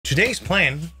today's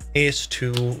plan is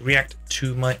to react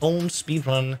to my own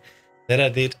speedrun that I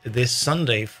did this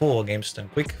Sunday for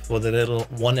GamesDoneQuick for the little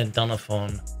one and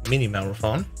done-a-thon mini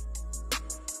marathon,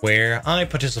 where I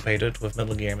participated with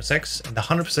Metal Gear MSX in the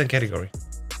 100% category.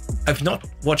 I've not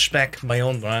watched back my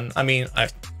own run. I mean, I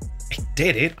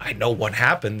did it. I know what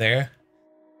happened there.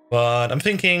 But I'm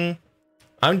thinking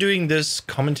I'm doing this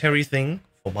commentary thing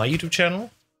for my YouTube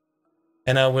channel.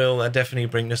 And I will definitely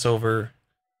bring this over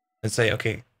and say,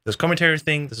 okay, this commentary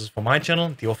thing, this is for my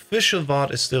channel. The official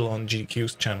VOD is still on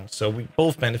GDQ's channel. So we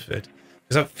both benefit.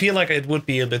 Because I feel like it would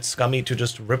be a bit scummy to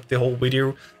just rip the whole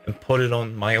video and put it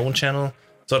on my own channel.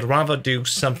 So I'd rather do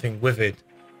something with it.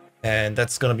 And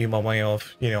that's going to be my way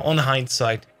of, you know, on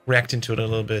hindsight, reacting to it a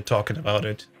little bit, talking about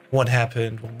it, what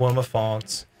happened, what are my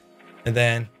thoughts. And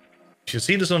then, if you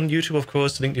see this on YouTube, of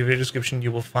course, link in the video description,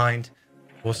 you will find,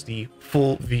 of course, the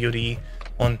full VOD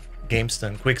on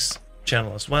GamesDoneQuick's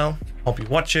channel as well. Hope you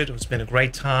watch it. It's been a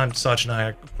great time. Sarge and I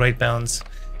had a great balance,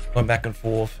 going back and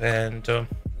forth. And,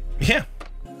 yeah.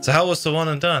 So how was the one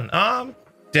and done?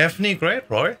 Definitely great,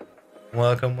 Roy.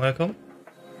 Welcome, welcome.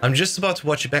 I'm just about to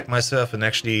watch it back myself and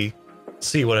actually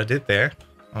see what I did there.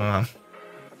 As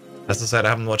I said, I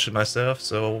haven't watched it myself,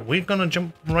 so we're gonna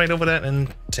jump right over that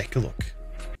and take a look.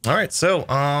 All right, so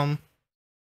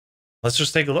let's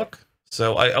just take a look.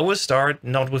 So I will start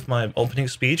not with my opening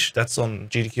speech. That's on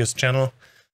GDQ's channel.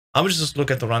 I will just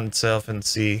look at the run itself and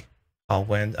see how it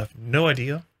went. I have no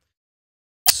idea.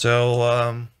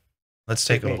 So let's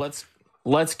take a look.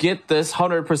 Let's get this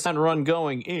 100% run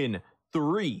going in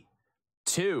 3,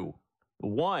 2,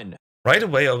 1. Right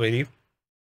away already,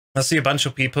 I see a bunch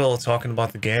of people talking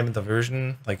about the game and the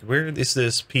version. Like, where is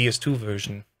this PS2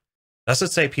 version? Does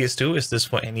it say PS2? Is this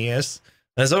for NES?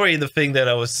 That's already the thing that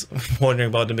I was wondering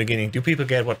about in the beginning. Do people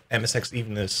get what MSX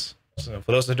even is? So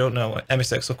for those that don't know,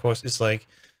 MSX, of course, is like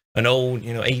an old,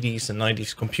 you know, 80s and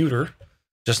 90s computer,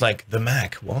 just like the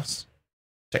Mac was.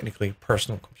 Technically a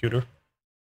personal computer.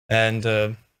 And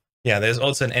yeah, there's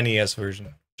also an NES version,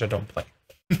 which I don't play.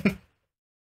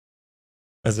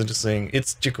 That's interesting.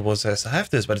 It's Jacobo says, I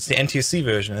have this, but it's the NTSC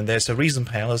version, and there's a reason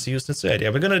PAL is used instead. Yeah,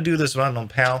 we're gonna do this run on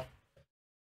PAL.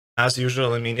 As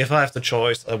usual, I mean, if I have the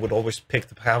choice, I would always pick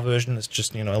the PAL version. It's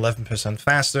just, you know, 11%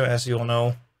 faster, as you all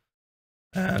know.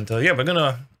 And yeah, we're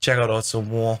gonna check out also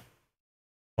more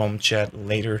from chat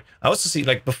later. I also see,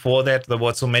 like, before that, there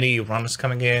were so many runners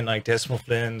coming in, like Desmo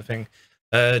Flynn, I think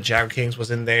Jared Kings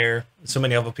was in there, so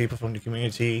many other people from the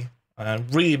community.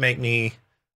 Really make me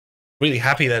really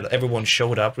happy that everyone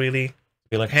showed up, really.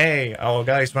 Be like, hey, our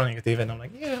guy's running at the event. I'm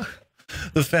like, yeah,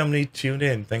 the family tuned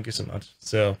in. Thank you so much.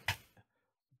 So,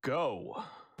 go.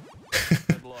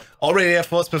 already have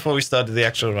thoughts before we started the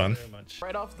actual run.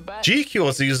 Right off the bat, GQ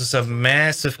also uses a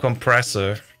massive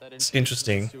compressor. It's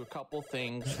interesting.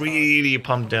 Really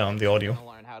pumped down the audio.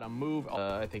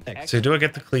 So do I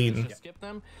get the clean?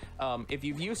 If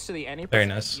you've used to the Very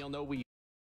nice. you'll know you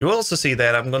will also see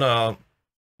that I'm gonna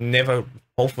never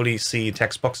hopefully see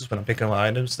text boxes when I'm picking up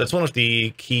items. That's one of the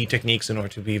key techniques in order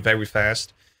to be very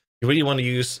fast. You really want to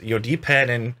use your D-pad,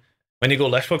 and when you go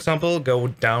left, for example, go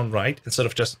down right instead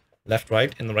of just left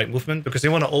right in the right movement, because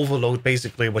you want to overload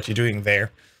basically what you're doing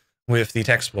there with the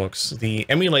text box. The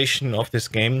emulation of this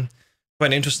game,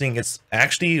 quite interesting. It's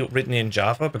actually written in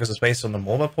Java because it's based on the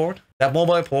mobile port. That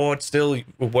mobile port still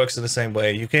works in the same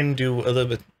way. You can do a little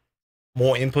bit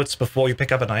more inputs before you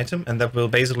pick up an item, and that will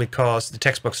basically cause the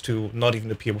text box to not even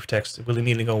appear with text. It will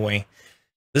immediately go away.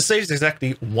 This saves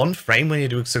exactly 1 frame when you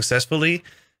do it successfully,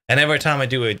 and every time I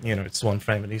do it, you know, it's 1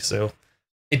 frame at least. So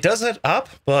it does it up,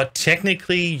 but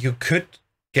technically you could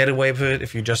get away with it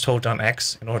if you just hold down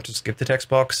X in order to skip the text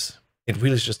box. It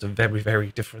really is just a very, very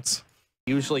difference.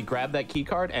 Usually grab that key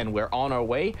card and we're on our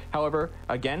way. However,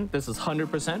 again, this is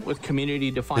 100% with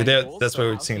community defined rules. That's where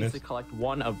we've seen it. To collect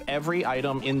 1 of every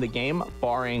item in the game,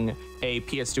 barring a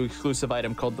PS2 exclusive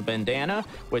item called the bandana,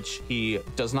 which he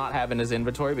does not have in his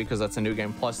inventory because that's a New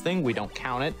Game Plus thing. We don't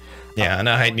count it. Yeah, and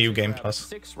I hate New Game Plus.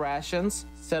 6 rations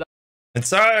set up. And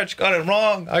Sarge got it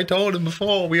wrong. I told him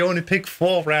before we only pick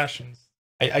 4 rations.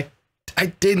 I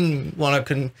didn't want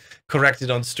to correct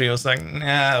it on stream. I was like,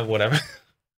 nah, whatever.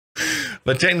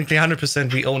 But technically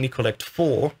 100% we only collect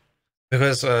 4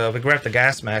 because we grab the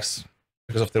gas max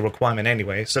because of the requirement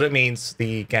anyway. So that means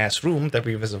the gas room that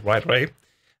we visit right away,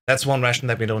 that's 1 ration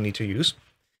that we don't need to use.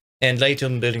 And later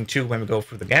in building 2, when we go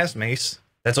through the gas maze,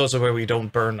 that's also where we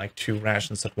don't burn like 2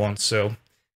 rations at once. So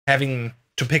having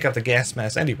to pick up the gas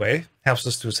mask anyway helps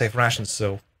us to save rations.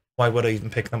 So why would I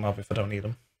even pick them up if I don't need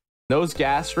them? Those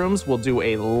gas rooms will do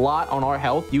a lot on our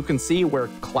health. You can see we're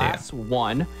class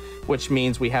 1, which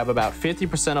means we have about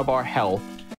 50% of our health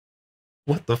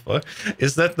What the fuck?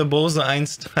 Is that the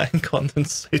Bose-Einstein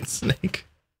condensate snake?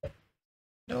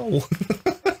 No.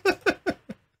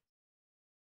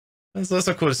 That's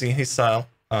also cool to see his style.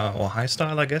 Or high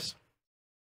style, I guess.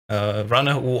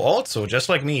 Runner who also, just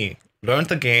like me, learned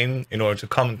the game in order to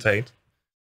commentate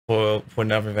for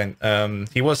another event.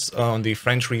 He was on the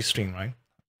French restream, right?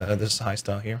 This is high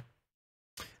style here.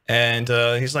 And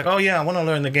he's like, oh yeah, I want to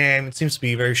learn the game. It seems to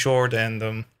be very short,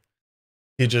 and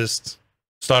he just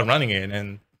started running it,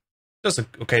 and just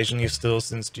occasionally still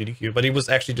since GDQ, but he was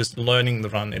actually just learning the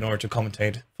run in order to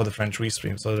commentate for the French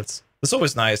restream. So it's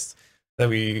always nice that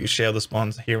we share the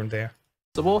spawns here and there.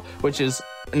 Which is,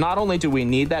 not only do we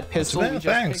need that pistol, we just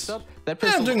picked up, that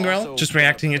pistol I'm doing well, just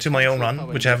reacting to my own run,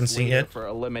 which I haven't seen yet. For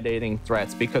eliminating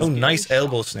threats, because oh, nice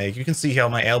elbow snake. You can see how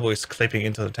my elbow is clipping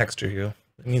into the texture here.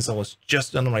 It means I was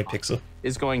just on the right pixel.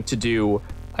 Is going to do,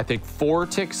 I think, 4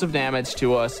 ticks of damage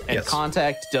to us, and yes.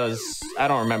 Contact does, I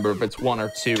don't remember if it's 1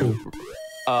 or 2.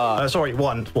 Sorry,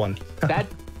 one. That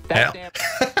damage.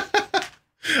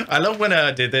 I love when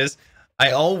I did this.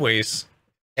 I always,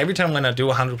 every time when I do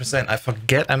 100%, I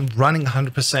forget I'm running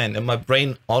 100%, and my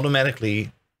brain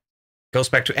automatically goes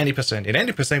back to any percent. In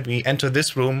any percent, we enter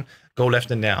this room, go left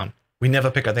and down. We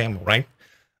never pick up the ammo, right?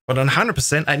 But on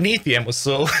 100%, I need the ammo,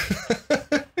 so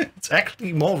it's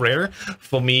actually more rare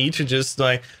for me to just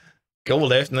like go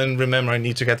left and then remember I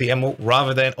need to get the ammo,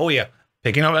 rather than, oh yeah,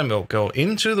 picking up ammo, go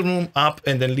into the room, up,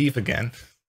 and then leave again.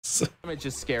 So, damage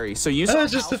is scary. So you saw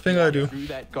just the thing I do. Through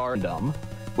that guard,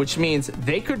 which means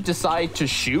they could decide to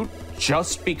shoot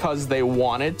just because they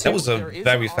wanted to. That was a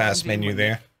very fast menu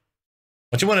there.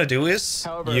 What you want to do is,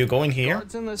 you go in here,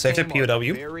 select a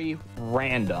POW, very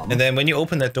random. And then when you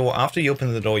open that door, after you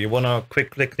open the door, you want to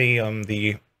quick click the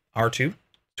R2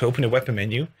 to open the weapon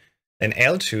menu, then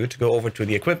L2 to go over to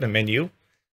the equipment menu,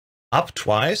 up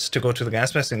twice to go to the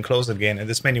gas mask and close it again, and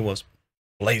this menu was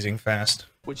blazing fast.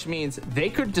 Which means they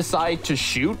could decide to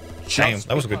shoot just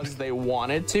that was because good. They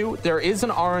wanted to. There is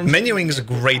an orange... Menuing is a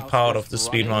great part of the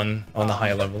speedrun on the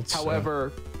higher levels.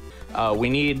 However, we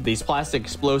need these plastic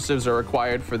explosives are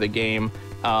required for the game.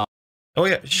 Oh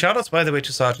yeah, shoutouts by the way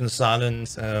to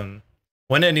SRGTsilent.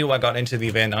 When I knew I got into the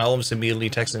event, I almost immediately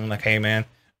texted him like, hey man,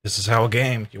 this is our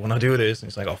game. You want to do this?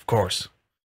 And he's like, of course.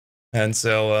 And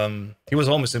so he was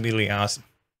almost immediately asked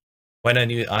when I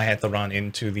knew I had to run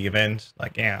into the event,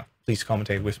 like, yeah, please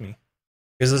commentate with me.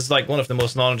 Because it's like one of the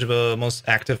most knowledgeable, most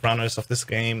active runners of this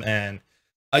game, and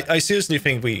I seriously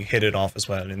think we hit it off as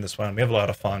well in this one. We have a lot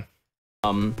of fun.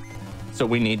 So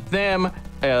we need them.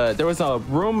 There was a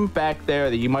room back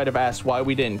there that you might have asked why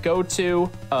we didn't go to.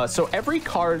 So every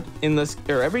card in this,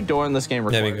 or every door in this game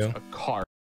requires a card.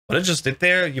 What I just did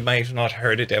there, you might have not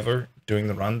heard it ever during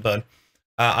the run, but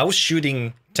I was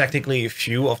shooting technically a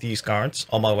few of these guards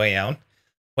on my way out.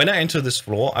 When I enter this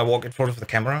floor, I walk in front of the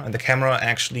camera, and the camera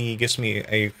actually gives me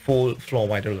a full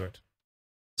floor-wide alert.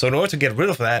 So in order to get rid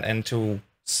of that and to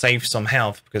save some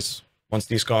health, because once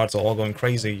these guards are all going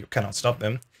crazy, you cannot stop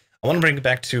them, I want to bring it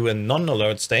back to a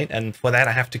non-alert state, and for that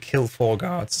I have to kill 4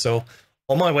 guards. So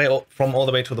on my way from all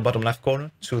the way to the bottom left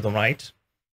corner to the right,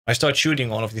 I start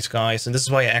shooting all of these guys, and this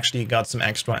is why I actually got some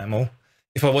extra ammo.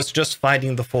 If I was just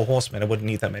fighting the 4 horsemen, I wouldn't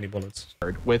need that many bullets.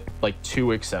 With like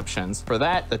 2 exceptions. For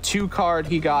that, the 2 card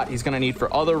he got, he's going to need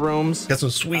for other rooms. Got some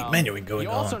sweet menuing going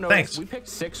on. Thanks. We picked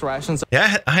 6 rations.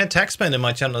 Yeah, I had Taxman in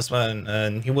my channel as well,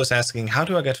 and he was asking, how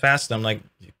do I get faster? I'm like,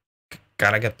 you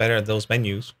gotta get better at those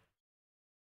menus.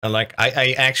 And like,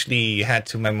 I actually had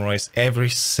to memorize every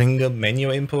single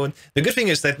menu input. The good thing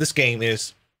is that this game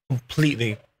is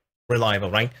completely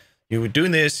reliable, right? You do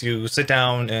this, you sit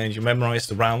down and you memorize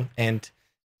the route, and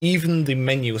even the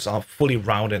menus are fully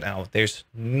routed out. There's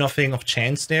nothing of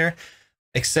chance there,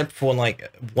 except for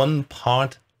like one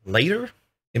part later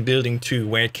in building 2,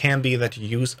 where it can be that you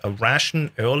use a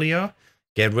ration earlier,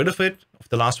 get rid of it, of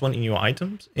the last one in your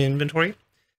items inventory,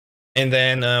 and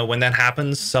then when that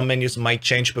happens, some menus might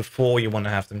change before you want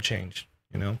to have them change,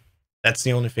 you know? That's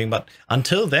the only thing, but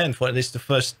until then, for at least the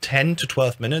first 10 to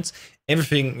 12 minutes,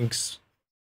 everything's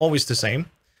always the same.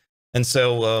 And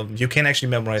so you can actually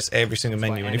memorize every single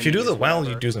menu, and if you do that well,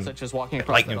 you do them such as walking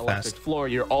across lightning that fast. Floor,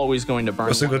 you're always going to burn.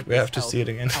 Also good, we have to see it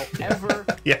again. However,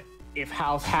 yeah. If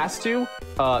House has to,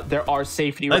 there are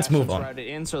safety move on. routed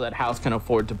in so that House can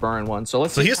afford to burn one. So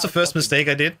let's. So here's the first mistake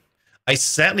I did. I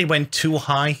sadly went too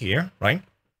high here, right?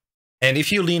 And if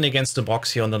you lean against the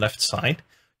box here on the left side,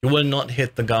 you will not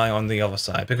hit the guy on the other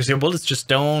side because your bullets just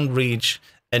don't reach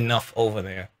enough over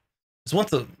there. It's one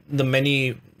of the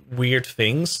many weird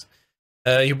things.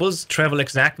 Your bullets travel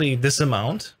exactly this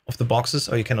amount of the boxes.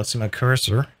 Oh, you cannot see my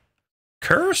cursor.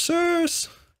 Cursors!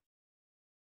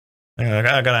 I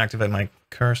gotta activate my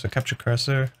cursor, capture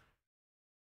cursor.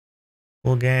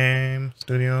 Full game,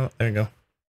 studio, there you go.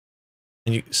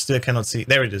 And you still cannot see,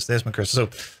 there it is, there's my cursor.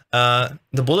 So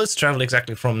the bullets travel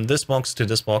exactly from this box to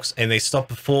this box, and they stop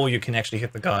before you can actually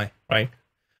hit the guy, right?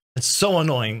 It's so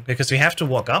annoying, because you have to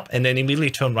walk up and then immediately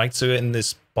turn right, so you're in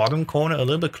this bottom corner a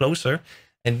little bit closer,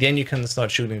 and then you can start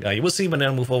shooting the guy. You will see when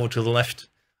I move over to the left,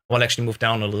 I'll actually move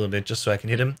down a little bit just so I can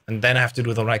hit him, and then I have to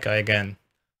do the right guy again.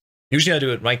 Usually I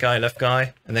do it right guy, left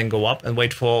guy, and then go up and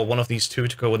wait for one of these two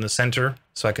to go in the center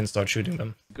so I can start shooting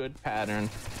them. Good pattern.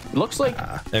 Looks like,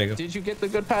 there you go. Did you get the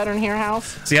good pattern here,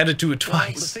 House? So you had to do it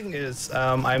twice. Well, the thing is,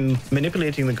 I'm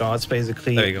manipulating the guards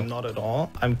basically. There you go. Not at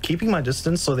all. I'm keeping my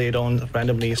distance so they don't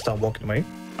randomly start walking away.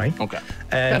 Right? Okay.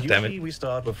 And usually we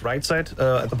start with right side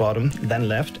at the bottom, then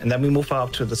left, and then we move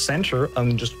up to the center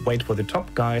and just wait for the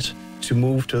top guys to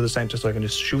move to the center so I can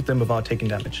just shoot them without taking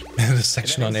damage. The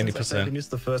section on 80%. I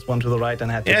missed the first one to the right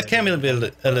and had to... Yeah, it can be a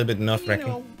little bit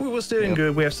nerve-wracking. We were still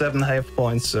good. We have 7 health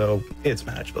points, so it's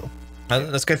manageable.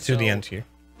 Let's get to the end here.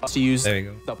 To use there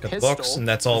you go. The Got the box, and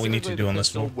that's all we need to do on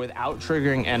this one. Without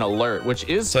triggering an alert, which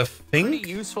is so I think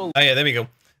useful. Oh yeah, there we go.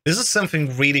 This is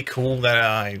something really cool that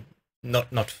I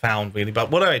not found really, but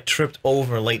what I tripped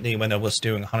over lately when I was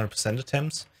doing 100%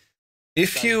 attempts.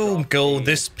 If you go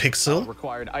this pixel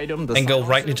and go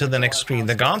right into the next screen,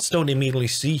 the guards don't immediately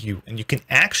see you, and you can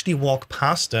actually walk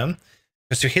past them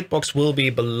because your hitbox will be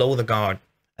below the guard.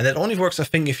 And that only works, I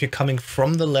think, if you're coming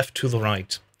from the left to the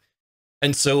right.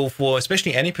 And so for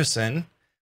especially any percent,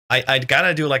 I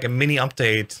gotta do like a mini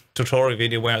update tutorial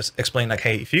video where I explain like,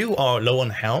 hey, if you are low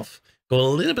on health, go a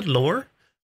little bit lower,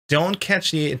 don't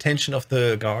catch the attention of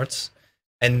the guards,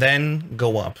 and then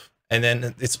go up. And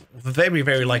then it's very,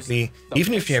 very likely,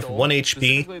 even if you have 1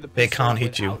 HP, they can't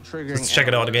hit you. Let's check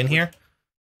it out again here.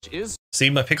 See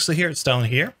my pixel here? It's down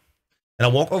here. And I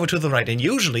walk over to the right, and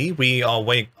usually we are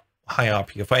way higher up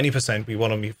here. For any percent, we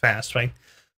want to be fast, right?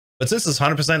 But since it's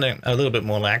 100% and a little bit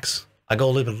more lax, I go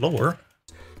a little bit lower.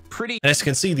 And as you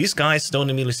can see, these guys don't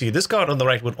immediately see you. This guard on the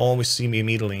right would always see me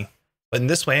immediately. But in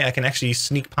this way, I can actually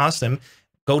sneak past them,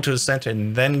 go to the center,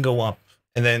 and then go up.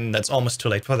 And then that's almost too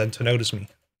late for them to notice me.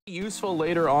 Useful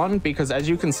later on, because as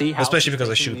you can see, especially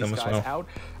because I shoot them as well.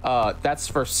 That's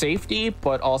for safety,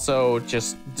 but also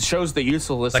just shows the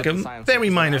usefulness. Like a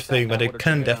very minor thing, but it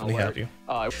can definitely help you.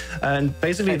 And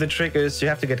basically, the trick is you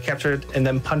have to get captured and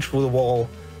then punch through the wall,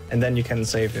 and then you can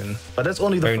save him. But that's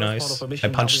only the very first nice. part of the mission.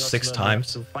 I punched 6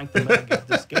 times. To find the mag of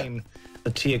this game,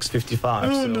 the TX55.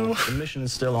 Oh, so no. the mission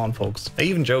is still on, folks. Hey,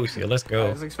 even Joe's here. Let's go.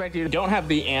 I was expecting you don't have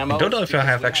the ammo. I don't know if I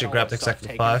have actually grabbed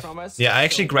exactly 5. Yeah, I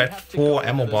actually grabbed 4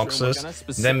 ammo boxes,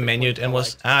 then menued and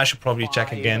was, I should probably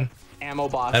check again. Ammo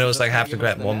boxes. And it was like, I have to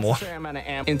grab 1 more.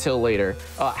 Until later.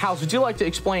 House, would you like to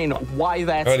explain why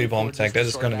that's early bomb tech? That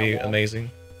is going to be amazing.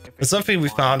 It's something we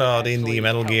found out in the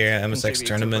Metal Gear MSX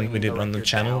tournament we did on the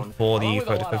channel for the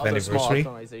 35th anniversary.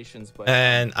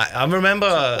 And I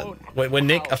remember when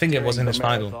Nick, I think it was in his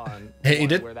final, he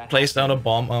did place down a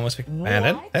bomb. I was thinking,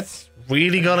 man, that's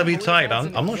really gonna be tight.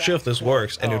 I'm not sure if this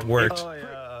works, and it worked.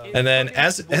 And then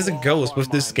as it goes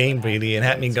with this game, really, it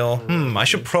had me go, I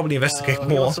should probably investigate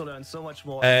more.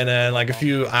 And like a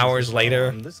few hours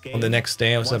later, on the next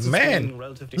day, I was like, man,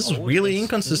 this is really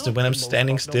inconsistent. When I'm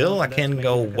standing still, I can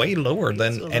go way lower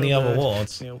than any other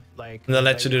wards. And that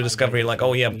led to the discovery, like,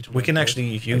 oh yeah, we can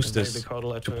actually use this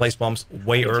to place bombs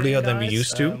way earlier than we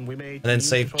used to, and then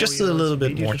save just a little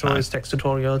bit more time. Text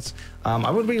tutorials.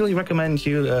 I would really recommend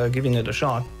you giving it a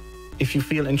shot. If you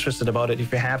feel interested about it,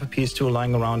 if you have a PS2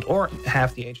 lying around or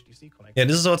have the HTC connected. Yeah,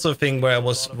 this is also a thing where I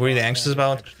was really anxious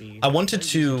about. I wanted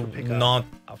to not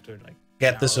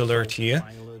get this alert here,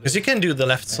 because you can do the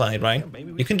left side, right?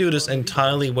 You can do this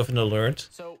entirely with an alert.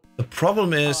 The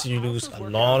problem is you lose a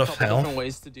lot of health,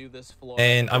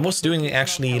 and I was doing it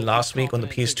actually last week on the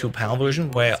PS2 PAL version,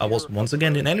 where I was once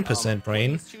again in 80%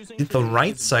 brain, did the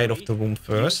right side of the room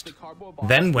first,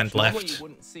 then went left.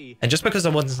 And just because I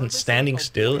wasn't standing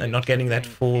still and not getting that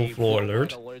full floor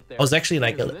alert, I was actually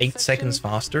like 8 seconds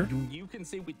faster.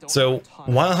 So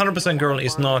while 100% Girl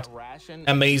is not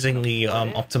amazingly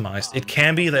optimized, it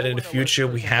can be that in the future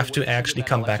we have to actually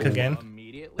come back again,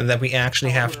 and that we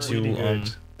actually have to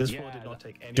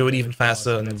do it even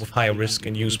faster and with higher risk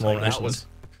and use more rations.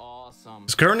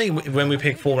 Because currently, when we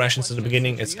pick 4 rations in the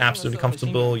beginning, it's absolutely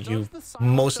comfortable. You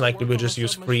most likely will just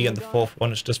use 3, and the 4th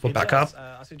one is just for backup.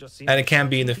 And it can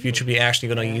be in the future we're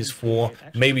actually going to use 4,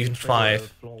 maybe even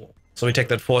 5, So we take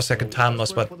that 4-second time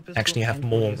loss, but actually have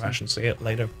more rations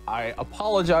later. I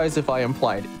apologize if I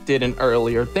implied it didn't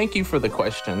earlier. Thank you for the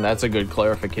question. That's a good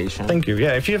clarification. Thank you.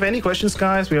 Yeah, if you have any questions,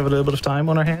 guys, we have a little bit of time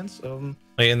on our hands.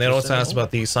 And they also asked about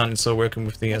the silencer working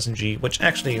with the SMG, which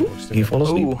actually works. You fall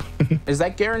asleep. Is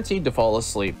that guaranteed to fall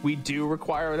asleep? We do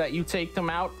require that you take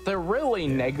them out. They're really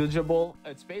negligible.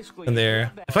 It's basically... And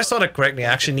there. If I saw that correctly,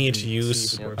 I actually need to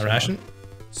use a ration.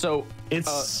 So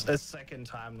it's a second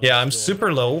time. Yeah, I'm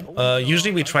super low.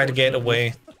 Usually we try to get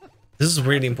away. This is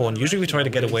really important. Usually we try to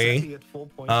get away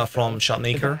from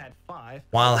Shotmaker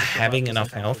while having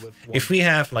enough health. If we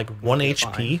have like 1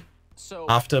 HP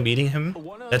after meeting him,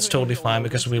 that's totally fine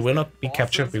because we will not be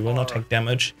captured, we will not take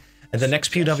damage. And the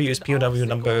next POW is POW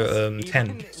number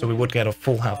 10, so we would get a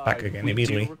full health back again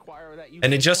immediately.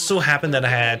 And it just so happened that I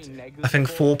had, I think,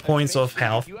 4 points of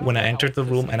health when I entered the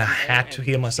room, and I had to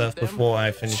heal myself before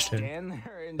I finished him.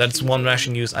 That's one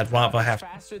ration use I'd rather have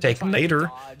taken later,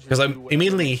 because I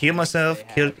immediately healed myself,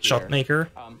 killed Shotmaker,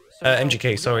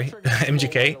 MGK, sorry,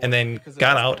 MGK, and then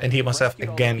got out and healed myself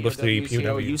again with the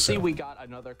POW. So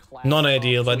not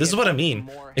ideal, but this is what I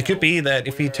mean. It could be that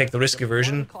if we take the risky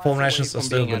version, 4 rations are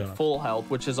still good enough. Full health,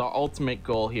 which is our ultimate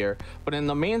goal here. But in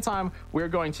the meantime, we're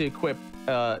going to equip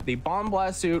the bomb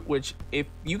blast suit, which if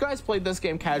you guys played this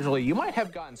game casually, you might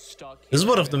have gotten stuck. This is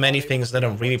one of the many things that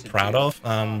I'm really proud of.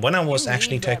 When I was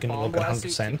actually taking a look at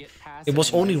 100%, it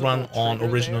was only run on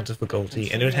original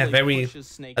difficulty, and it had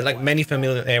many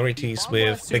familiarities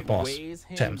with Big Boss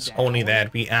attempts. Only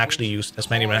that we actually used as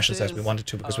many rations as we wanted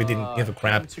to because we didn't give a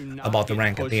crap about the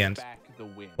rank at the end.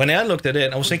 When I looked at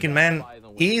it, I was thinking, man,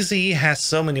 Easy has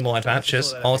so many more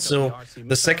advantages. Also,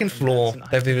 the second floor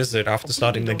that we visited after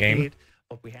starting the game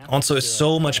also is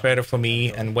so much better for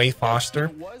me and way faster.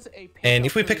 And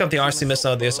if we pick up the RC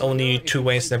missile, there's only 2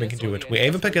 ways that we can do it. We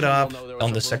either pick it up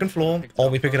on the second floor or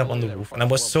we pick it up on the roof. And I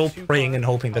was so praying and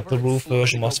hoping that the roof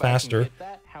version was faster.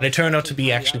 And it turned out to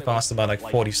be actually faster by like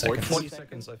 40 seconds.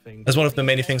 That's one of the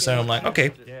many things that I'm like,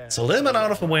 okay, it's a little bit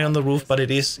out of the way on the roof, but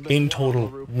it is in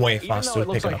total way faster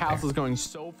to pick it up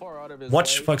there.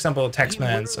 Watch, for example,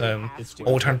 Taxman's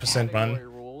old 100% run,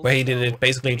 where he did it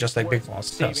basically just like Big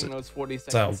Boss does it.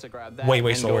 So,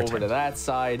 way slower. Over to that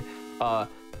side.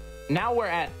 Now we're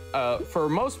at, for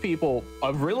most people,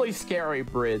 a really scary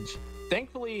bridge.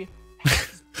 Thankfully...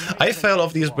 I fell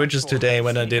off these bridges today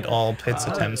when I did all pits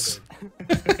attempts.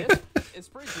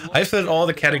 I filled all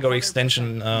the category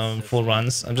extension full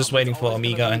runs. I'm just waiting for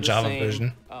Amiga and Java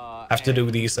version. Have to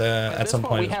do these at some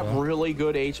point. We have really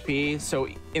good HP, so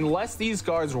unless these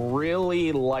guards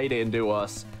really light into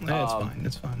us,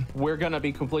 it's fine. We're gonna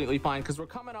be completely fine because we're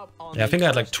coming up on. Yeah, I think I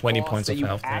had like 20 points of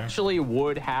health there. Actually,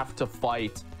 would have to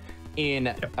fight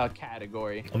in a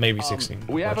category, or maybe 16.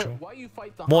 We have why you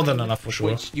fight the more than enough for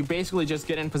sure. Which you basically just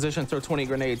get in position, throw 20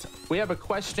 grenades. We have a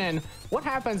question: what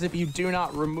happens if you do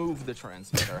not remove the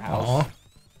transmitter house?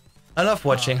 I love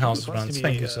watching house runs.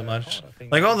 Thank you so much.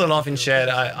 Like all the love in chat,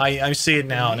 I see it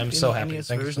now, and I'm so happy.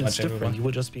 Thank you so much, everyone. You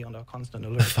will just be under constant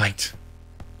alert. Fight.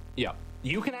 Yeah.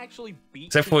 You can actually beat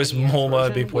except for his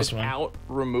MOBA Big Boss run. Without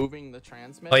removing the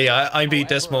transmitter. Oh yeah, I beat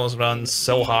Desmo's run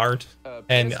so hard,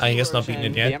 and I guess not beaten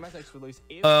it yet.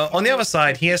 On the other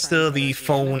side, he has still the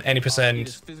phone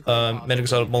 80% Metal Gear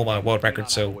Solid Mobile world record,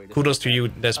 so kudos to you,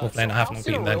 Desmo Plan. I haven't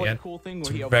beaten that yet. It's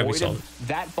very solid.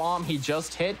 That bomb he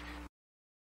just hit.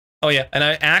 Oh yeah, and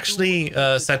I actually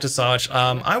said to Sarge,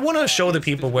 I want to show the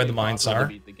people where the mines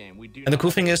are. And the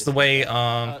cool thing is the way,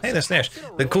 hey, there's Nash.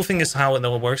 The cool thing is how it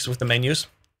all works with the menus.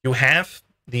 You have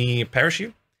the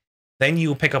parachute, then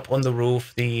you pick up on the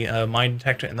roof the mine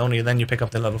detector, and only then you pick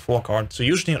up the level 4 card. So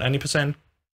usually on 90%,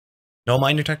 no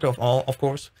mine detector of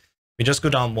course. We just go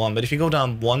down 1, but if you go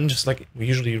down 1, just like we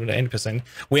usually do at 80%,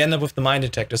 we end up with the mine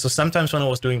detector. So sometimes when I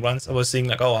was doing runs, I was seeing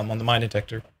like, oh, I'm on the mine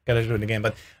detector, gotta do it again.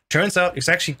 But turns out it's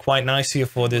actually quite nice here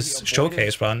for this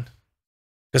showcase run,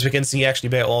 because we can see actually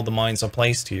where all the mines are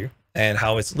placed here, and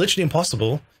how it's literally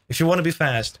impossible, if you want to be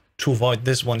fast, to avoid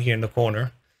this one here in the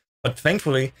corner. But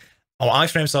thankfully, our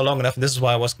iframes are long enough, and this is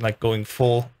why I was like going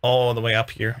full all the way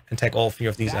up here and take all 3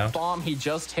 of these out. That bomb he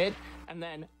just hit. And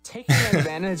then taking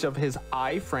advantage of his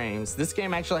iframes, this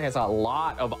game actually has a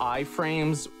lot of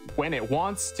iframes when it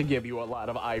wants to give you a lot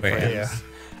of iframes.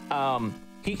 Yeah.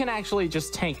 He can actually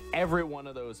just tank every one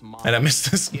of those mobs. And I missed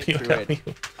this. When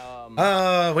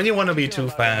you want to be too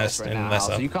fast and mess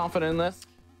up. Are you confident in this?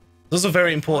 This is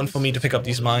very important for me to pick up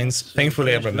these mines.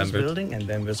 Thankfully, I remembered. Building, and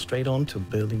then we're straight on to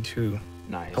building 2.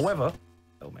 Nice. However,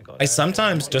 oh my God, I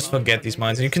sometimes just forget these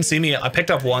mines. And you can see me, I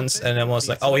picked up once and I was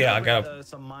like, oh yeah, I gotta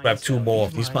grab 2 more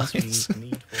of these mines.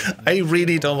 I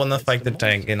really don't want to fight the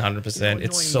tank in 100%.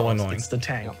 It's so annoying. It's the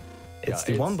tank. It's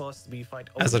the one boss we fight.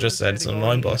 As I just said, it's an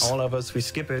annoying boss. All of us, we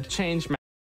skip it. Change.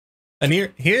 And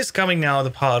here's coming now the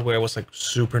part where I was like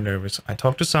super nervous. I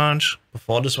talked to Sanj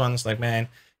before this one. It's like, man,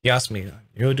 he asked me,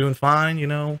 "You're doing fine, you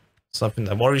know, something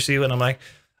that worries you," and I'm like,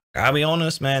 "Gotta be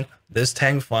honest, man. This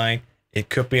tank fight, it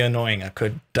could be annoying. I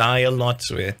could die a lot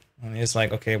to it." And he's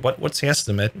like, "Okay, what's the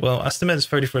estimate?" Well, estimate is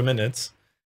 33 minutes.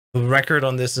 The record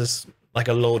on this is like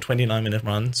a low 29-minute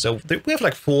run. So we have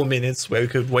like 4 minutes where we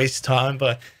could waste time,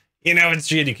 but you know, it's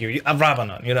GDQ. I'd rather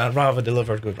not. You know, I'd rather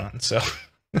deliver a good run. So.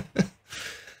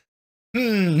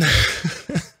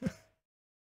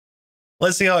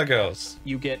 Let's see how it goes.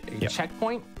 You get a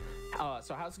checkpoint.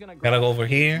 So how's it gonna go? Gotta go over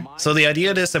here. So the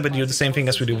idea is that we do the same thing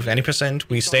as we do with any percent.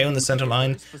 We stay on the center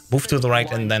line, move to the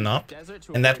right and then up.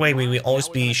 And that way we will always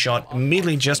be shot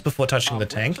immediately just before touching the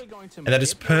tank. And that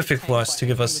is perfect for us to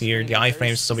give us here the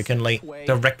iframes so we can lay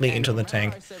directly into the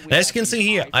tank. And as you can see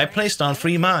here, I placed down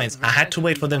 3 mines. I had to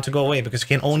wait for them to go away because you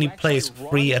can only place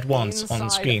 3 at once on the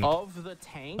screen.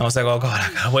 I was like, oh god,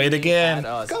 I gotta wait again.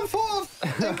 Come forth!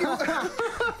 Thank you.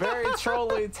 Very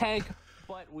trolly tank.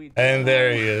 And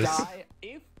there he is.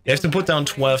 You have to put down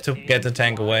 12 to get the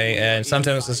tank away, and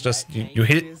sometimes it's just you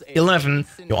hit 11,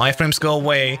 your iframes go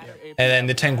away, and then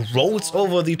the tank rolls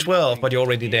over the 12, but you're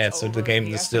already dead, so the game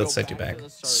will still set you back.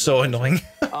 So annoying.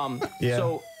 Yeah.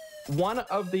 So one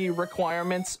of the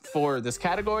requirements for this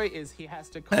category is he has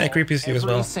to call creepy every as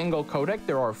well. single codec.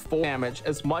 There are 4 damage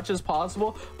as much as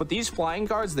possible, but these flying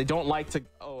guards, they don't like to.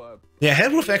 Yeah,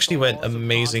 Headroof actually went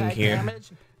amazing here.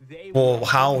 For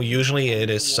how usually it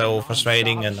is so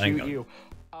frustrating and like, you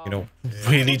know,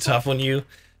 really tough on you.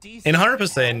 In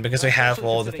 100%, because we have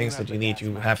all the things that you need.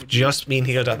 You have just been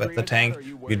healed up at the tank.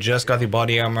 You just got the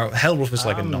body armor. Hellroof is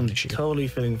like a non-issue. Totally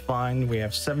feeling fine. We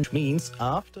have 7 means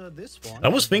after this one. I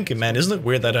was thinking, man, isn't it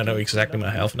weird that I know exactly my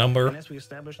health number?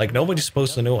 Like, nobody's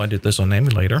supposed to know I did this on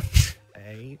emulator.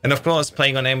 And of course,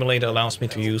 playing on emulator allows me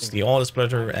to use the auto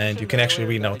splitter, and you can actually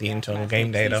read out the internal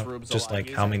game data, just like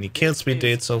how many kills we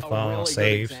did so far,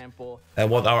 saves,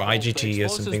 what our IGT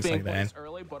is, and things like that.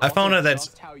 I found out that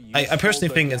I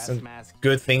personally think it's a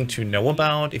good thing to know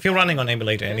about if you're running on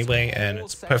emulator anyway, and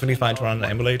it's perfectly fine to run on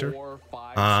emulator.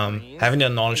 Having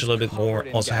that knowledge a little bit more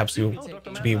also helps you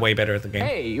to be way better at the game.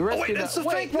 Hey, you rescued that's a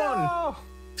fake one!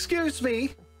 Excuse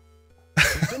me.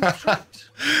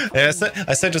 Yeah,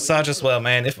 I said to Sarge as well,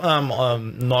 man, if I'm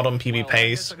not on PB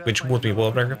pace, which would be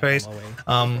world record pace,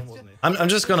 I'm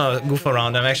just gonna goof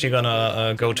around. I'm actually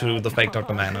gonna go to the fake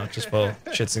Dr. Mana just for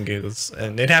shits and giggles.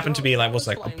 And it happened to be like, was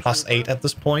like a +8 at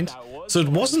this point. So it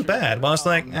wasn't bad, but I was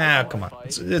like, ah, come on.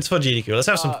 It's for GDQ. Let's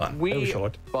have some fun. We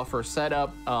short. Buffer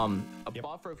setup.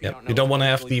 You don't want to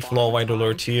have the floor-wide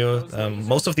alert here.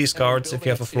 Most of these cards, if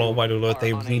you have a floor-wide alert,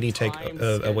 they really take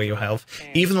away your health.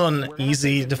 Even on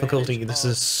easy difficulty, this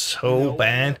is so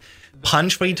bad.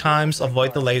 Punch 3 times,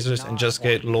 avoid the lasers, and just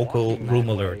get local room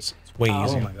alerts. It's way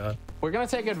easier. Oh my god. We're gonna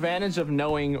take advantage of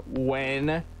knowing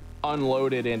when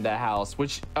unloaded into house,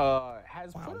 which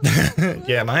has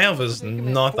yeah, my health is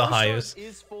not the highest.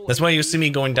 That's why you see me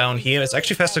going down here. It's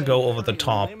actually faster to go over the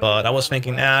top, but I was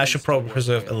thinking, I should probably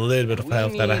preserve a little bit of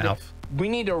health that I have. We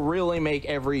need to really make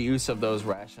every use of those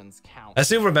rations count. I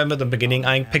still remember the beginning,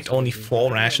 I picked only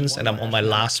 4 rations and I'm on my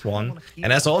last one.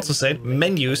 And as I also said,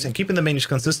 menus and keeping the menus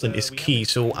consistent is key.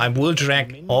 So I will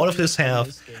drag all of this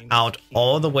health out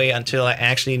all the way until I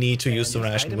actually need to use the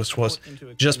ration, which was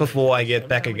just before I get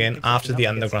back again after the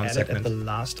underground segment. The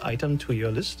last item to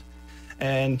your list.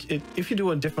 And if you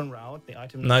do a different route, the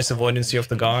item... Nice avoidance of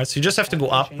the guards. You just have to go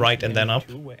up, right, and then up.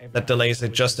 That delays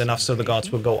it just enough so the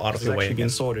guards will go out of your way again.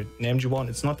 Sorted. In MG1,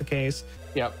 it's not the case.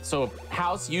 Yep, so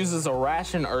House uses a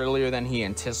ration earlier than he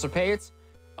anticipates.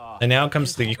 And now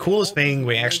comes the coolest thing.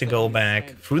 We actually go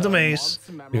back through the maze,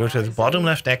 we go to the bottom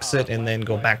left exit, and then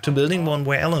go back to building 1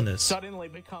 where Ellen is.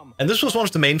 And this was one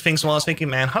of the main things where I was thinking,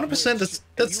 man, 100%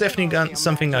 that's definitely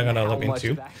something I'm gonna look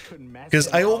into. Because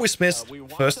I always missed,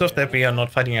 first off, that we are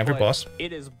not fighting every boss.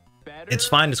 It's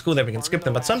fine, it's cool that we can skip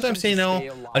them, but sometimes, you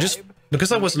know,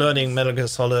 because I was learning Metal Gear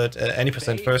Solid any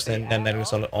percent first and then Metal Gear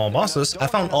Solid all bosses, I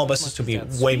found all bosses to be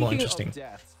way more interesting.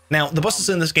 Now, the bosses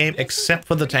in this game, except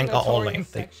for the tank, are all lame.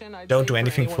 They don't do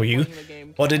anything for you.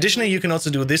 But additionally, you can also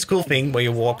do this cool thing where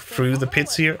you walk through the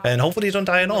pits here, and hopefully you don't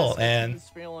die at all. And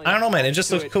I don't know, man, it just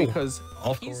looks cool.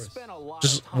 Of course.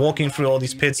 Just walking through all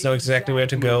these pits, know exactly where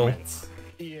to go.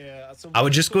 I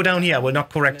would just go down here, I will not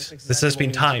correct. This has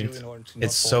been timed.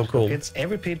 It's so cool. It's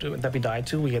every pit that we die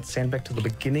to, we get sent back to the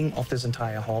beginning of this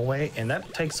entire hallway, and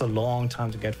that takes a long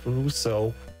time to get through,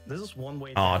 so... This is one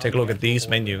way. Oh, take a look at these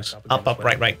menus. Up, up,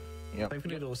 right, right. Yep.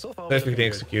 Perfectly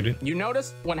executed. You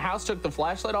notice when House took the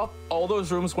flashlight off, all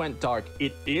those rooms went dark.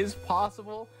 It is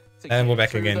possible And we're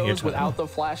back again here. Without the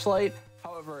flashlight.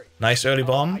 However, nice early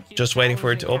bomb, just waiting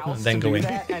for it to open and then go in.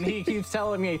 And he keeps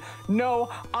telling me, no,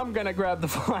 I'm gonna grab the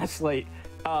flashlight.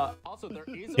 Also, there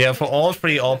is yeah, for all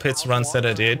 3 all pits runs that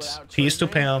I did, PS2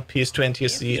 Pair, PS2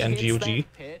 NTSC, and GOG,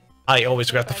 I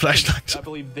always grab the flashlight. I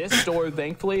believe this door,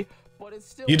 thankfully, but it's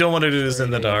still. You don't want to do this in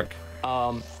the dark.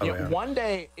 One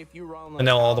day, if you run, and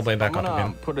now all the way back up again.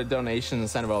 again. Put a donation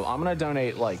incentive up. I'm gonna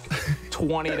donate like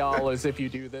 $20 if you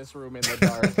do this room in the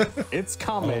dark. It's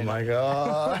coming. Oh my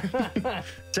god.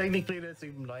 Technically, that's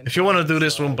even blind. If you want to do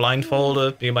this room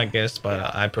blindfolded, be my guest,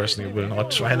 but I personally will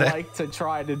not try that. I like to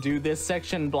try to do this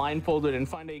section blindfolded and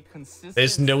find a consistent.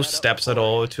 There's no steps at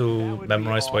all to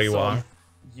memorize where you are.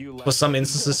 For some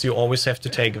instances, you always have to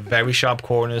take very sharp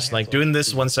corners, like doing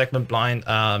this 1 segment blind.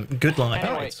 Good luck.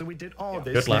 Alright, so we did all of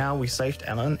this. Now we saved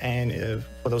Alan, and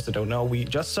for those that don't know, we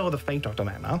just saw the fake Dr.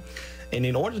 Magna. And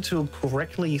in order to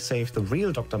correctly save the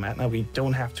real Dr. Magna, we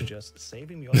don't have to just save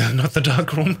him. Not the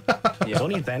dark room.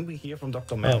 Only then we hear from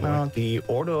Dr. Magna the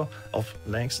order of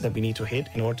legs that we need to hit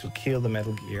in order to kill the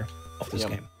Metal Gear of this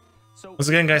game. Once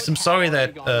again, guys, I'm sorry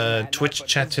that Twitch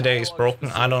chat today is broken.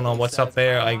 I don't know what's up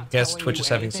there. I guess Twitch is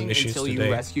having some issues today. Until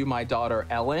you rescue my daughter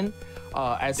Ellen.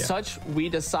 As such, we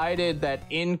decided that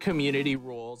in community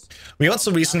rules. We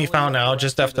also recently found out,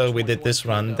 just after we did this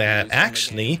run, that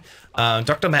actually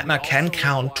Dr. Magna can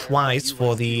count twice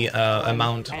for the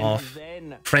amount of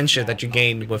friendship that you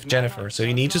gained with Jennifer. So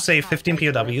you need to save 15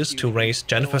 POWs to raise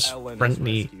Jennifer's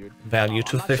friendly value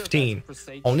to 15.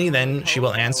 Only then she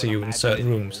will answer you in certain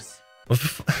rooms.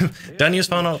 Daniel's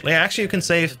found out, yeah, actually you can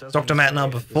save Dr. Magna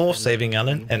before saving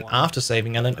Ellen and after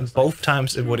saving Ellen, and both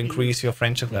times it would increase your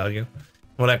friendship value.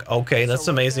 We're like, okay, that's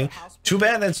amazing. Too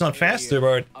bad that's not faster,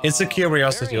 but it's a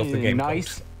curiosity of the game.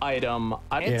 Nice item.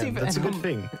 That's a good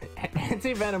thing.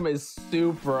 Anti-venom is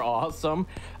super awesome,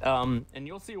 and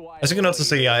you'll see why. As you can also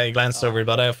see, I glanced over it,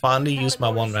 but I finally used my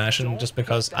 1 ration just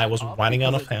because I was running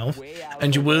out of health.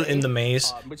 And you will, in the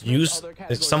maze, use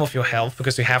some of your health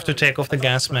because you have to take off the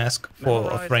gas mask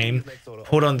for a frame,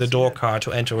 put on the door card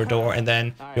to enter a door, and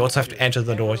then you also have to enter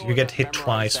the door. You get hit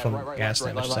twice from gas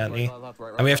damage, sadly.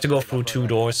 And we have to go through 2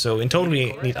 doors, so in total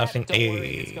we need, I think,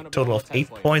 a total of 8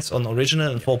 points on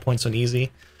original and 4 points on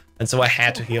easy. And so I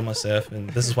had to heal myself, and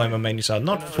this is why my menus are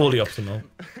not fully optimal.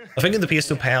 I think in the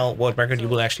PS2 PAL world record you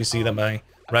will actually see that my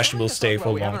ration will stay for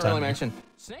a long time.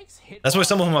 That's why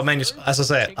some of my menus, as I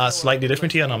said, are slightly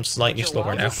different here, and I'm slightly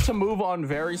slower now. To move on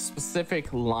very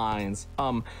specific lines,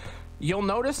 you'll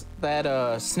notice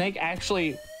that Snake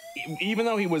actually, even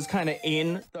though he was kind of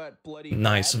in that bloody...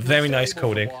 Nice, very nice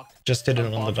codec. Just did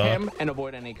it on the dot. And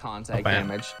avoid any contact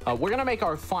damage. We're gonna make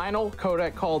our final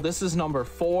codec call. This is number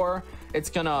 4. It's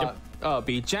gonna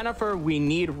be Jennifer. We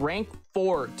need rank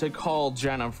 4 to call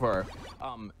Jennifer.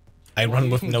 I run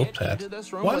with Notepad.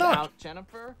 Why not?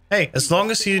 Hey, as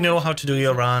long as you know how to do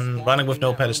your run, running with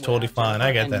Notepad is totally fine.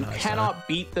 I get that. You cannot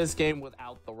beat this game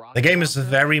without the rock. The game is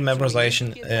very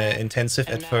memorization intensive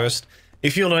at first.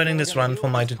 If you're learning this run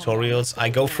from my tutorials, I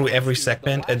go through every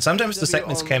segment, and sometimes the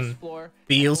segments can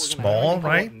feel small,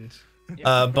 right?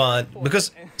 But because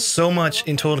so much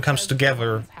in total comes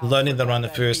together, learning the run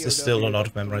at first is still a lot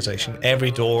of memorization.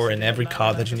 Every door and every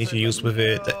card that you need to use with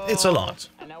it, it's a lot.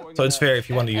 So it's fair if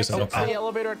you want to use it. The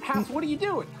elevator at House, what are you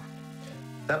doing?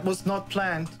 That was not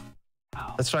planned.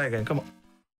 Let's try again, come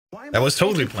on. That was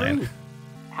totally planned.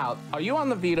 How are you on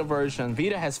the Vita version?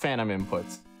 Vita has phantom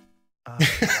inputs.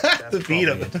 The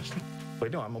Vita.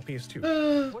 Wait, no, I'm on PS2.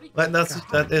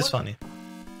 That is funny.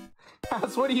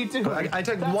 House, what are you doing? I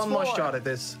take one more shot at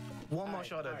this. One more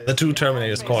shot at this. The 2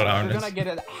 Terminators called aren't We're gonna get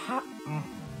it.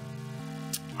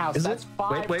 House, that's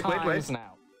 5 times now.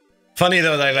 Funny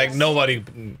though, like nobody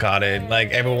got it.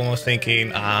 Like everyone was thinking,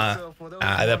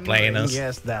 they're playing us.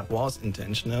 Yes, that was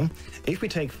intentional. If we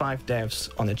take 5 deaths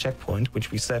on a checkpoint, which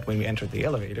we said when we entered the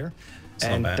elevator,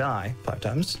 and die 5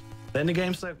 times, then the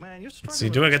game's like, man, you're struggling. Let's see,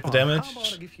 do I get the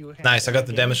damage? Nice, I got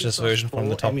the damageless version from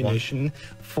the top one.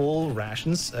 Full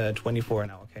rations, 24 in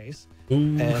our case.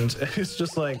 Ooh. And it's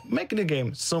just like making the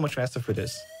game so much faster for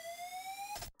this.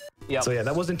 Yep. So yeah,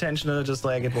 that was intentional, just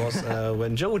like it was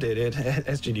when Joe did it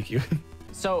as GDQ.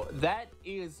 So that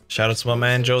is... Shout out to my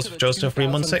man, Joseph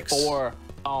 316.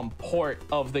 Port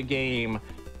of the game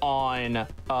on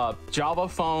Java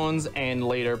phones and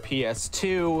later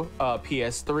PS2,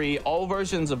 PS3, all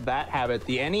versions of that have it.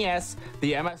 The NES,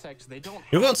 the MSX, they don't.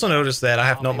 You've also noticed that I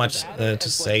have not much to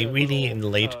say really in the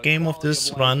late game of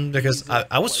this run because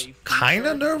I was kind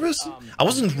of nervous. I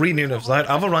wasn't really nervous. I had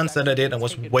other runs that I did. I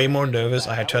was way more nervous.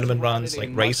 I had tournament runs like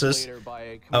races.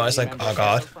 I was like, oh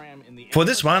god. For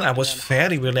this run, I was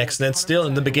fairly relaxed. And still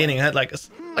in the beginning, I had like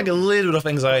like a little bit of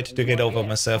anxiety to get over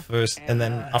myself first, and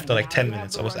then after like 10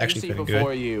 minutes, I was actually feeling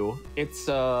good. It's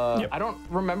I don't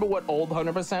remember what old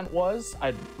 100% was.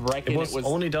 I reckon it was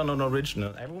only done on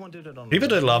original. Everyone did it on. People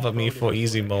did laugh at me for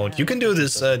easy mode. You can do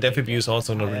this death abuse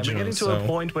also on original. We're getting to a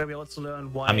point where we also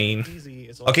learn why. I mean, easy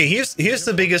is okay, here's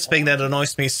the biggest thing that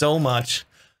annoys me so much.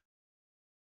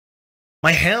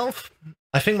 My health,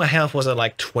 I think my health was at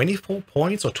like 24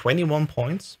 points or 21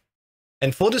 points.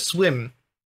 And for the swim,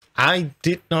 I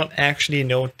did not actually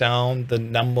note down the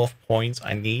number of points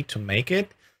I need to make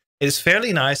it. It is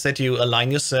fairly nice that you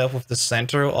align yourself with the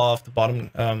center of the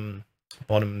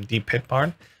bottom deep pit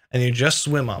part, and you just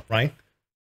swim up, right?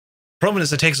 Problem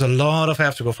is, it takes a lot of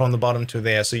health to go from the bottom to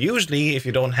there. So usually, if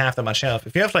you don't have that much health,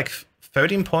 if you have like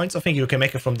 13 points, I think you can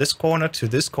make it from this corner to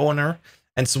this corner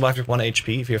and survive with 1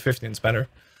 HP. If you have 15, it's better.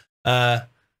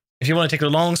 If you want to take a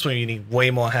long swim, you need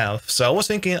way more health. So I was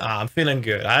thinking, I'm feeling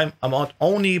good. I'm at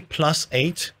only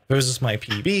 +8 versus my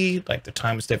PB. Like, the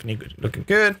time is definitely good, looking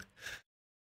good.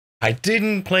 I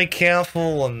didn't play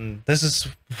careful, and this is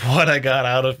what I got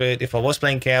out of it. If I was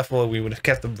playing careful, we would have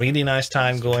kept a really nice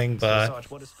time going. But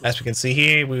as we can see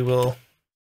here, we will...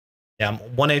 Yeah, I'm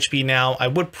 1 HP now. I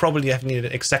would probably have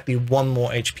needed exactly 1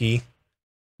 more HP,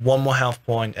 1 more health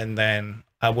point, and then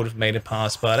I would have made it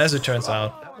past. But as it turns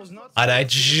out, I died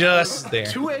just there.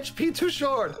 2 HP too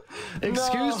short.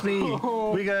 Excuse me.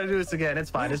 We gotta do this again. It's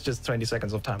fine. It's just 20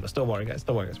 seconds of time. Don't worry, guys.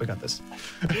 Don't worry, guys. We got this.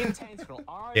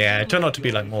 Yeah, it turned out to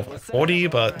be like more like 40,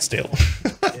 but still.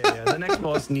 Yeah, the next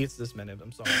boss needs this minute.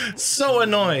 I'm sorry. So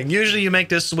annoying. Usually you make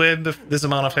this swim with this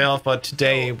amount of health, but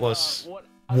today it was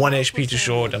 1 HP too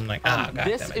short. I'm like, god damn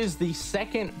it. This is the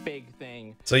second big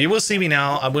thing. So you will see me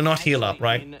now. I will not heal up,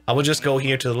 right? I will just go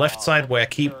here to the left side where I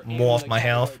keep more of my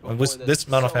health. And with this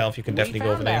amount of health, you can definitely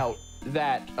go over there.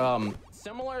 That,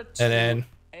 similar to and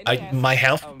then my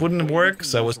health wouldn't work,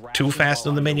 so it was too fast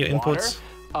on the menu inputs.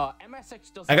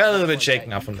 I got a little bit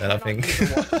shaken up from that, I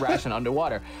think. Ration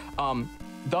underwater.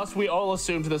 Thus, we all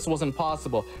assumed this wasn't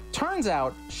possible. Turns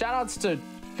out, shoutouts to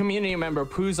community member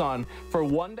Puzon for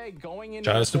one day going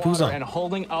into the water and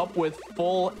holding up with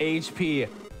full HP.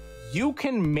 You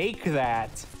can make that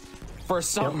for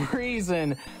some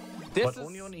reason. This is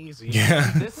only on easy.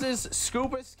 Yeah. This is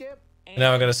scuba skip.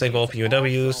 Now I'm gonna save all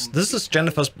POWs. This is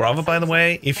Jennifer's brother, by the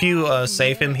way. If you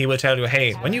save him, he will tell you,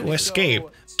 hey, when you escape,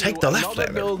 take the left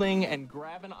ladder. In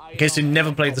case you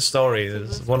never played the story,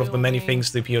 it's one of the many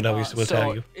things the POWs will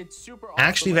tell you.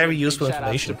 Actually, very useful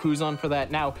information. Puzon for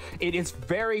that. Now, it is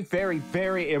very, very,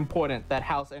 very important that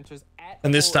House enters at.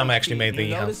 And this time I actually made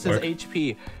the health work.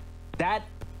 HP. That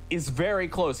is very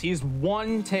close. He's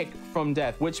 1 tick from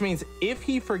death, which means if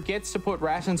he forgets to put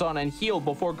rations on and heal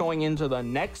before going into the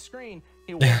next screen,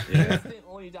 he will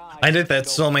instantly die. I did that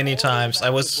so many times. I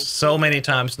was so many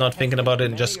times not thinking about it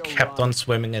and just kept on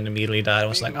swimming and immediately died. I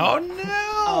was like, oh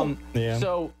no!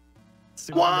 So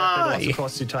why? It also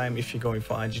costs you time if you're going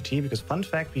for IGT, because fun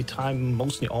fact, we time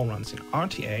mostly all runs in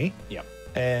RTA. Yep.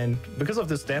 And because of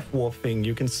this death warp thing,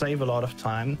 you can save a lot of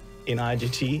time in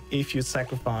IGT if you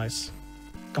sacrifice.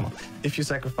 If you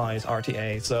sacrifice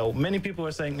RTA. So many people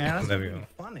are saying, yeah, there we go.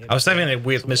 I was having a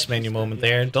weird miss menu moment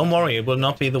there. Don't worry, it will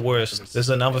not be the worst. There's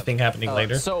another thing happening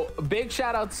later. So big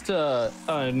shout outs to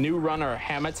new runner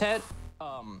Hamatet.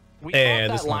 We thought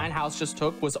that Linehouse just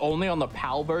took was only on the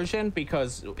PAL version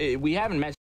because we haven't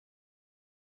mentioned.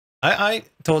 I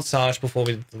told Sarge before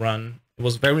we did the run, it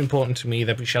was very important to me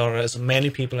that we shout out as many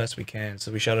people as we can.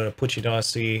 So we shouted out Pucci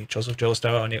Darcy, Joseph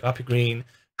Joestar, Nick Uppy Green,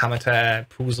 Hamatet,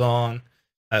 Puzon,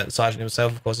 Sergeant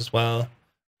himself, of course, as well.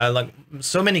 Like,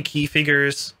 so many key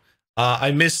figures.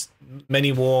 I missed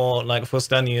many more, like,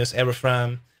 Fostanius,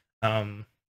 Erefram,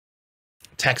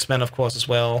 Taxman, of course, as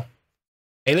well.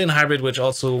 Alien Hybrid, which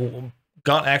also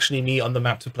got actually me on the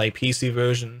map to play PC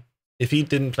version. If he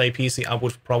didn't play PC, I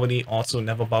would probably also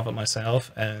never bother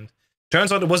myself. And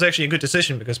turns out it was actually a good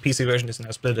decision, because PC version is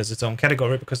now split as its own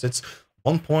category, because it's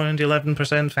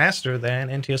 1.11% faster than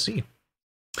NTSC.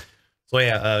 So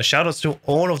yeah, shoutouts to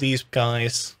all of these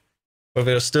guys,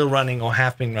 whether they're still running or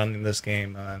have been running this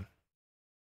game.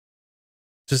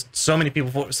 Just so many people.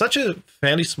 For such a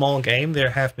fairly small game,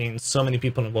 there have been so many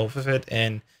people involved with it,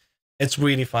 and it's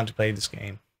really fun to play this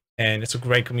game. And it's a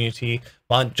great community.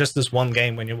 But just this one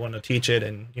game when you want to teach it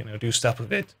and, you know, do stuff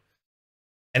with it.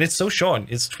 And it's so short.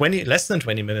 It's less than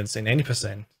 20 minutes in any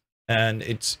 %. And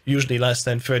it's usually less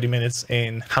than 30 minutes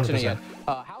in 100%.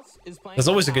 There's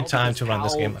always a good time to run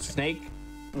this game. Snake,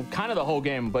 kind of the whole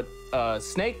game, but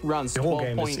Snake runs the whole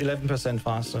game is 11%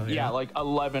 faster. Yeah, like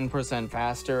 11%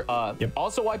 faster.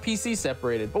 Also, why PC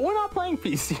separated, but we're not playing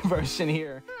PC version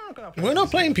here. We're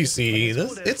not playing PC.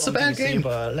 It's a bad game.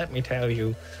 But let me tell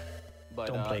you, But,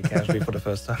 don't play casually for the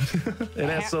first time. It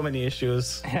has so many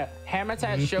issues.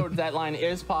 Hammertat showed that line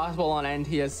is possible on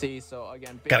NTSC, so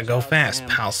again, gotta go fast,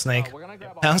 pal Snake.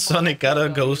 Pal Sonic gotta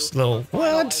go slow.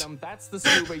 What? That's the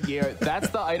scuba gear. That's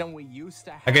the item we used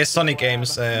to have. I guess Sonic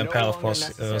Games, pal, of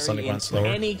course, Sonic runs slower.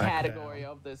 Any category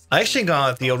of this. I actually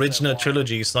got the original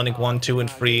trilogy, Sonic 1, 2,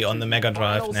 and 3 on the Mega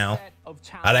Drive now.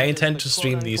 And I intend to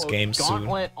stream these games soon.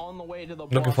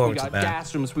 Looking forward to that. We got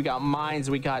gas rooms, we got mines,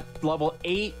 we got level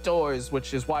 8 doors,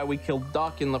 which is why we killed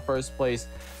Duck in the first place.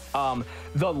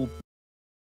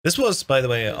 This was, by the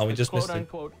way, oh, we just missed it.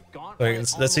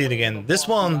 Let's see it again. This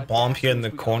one bomb here in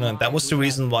the corner, that was the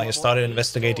reason why I started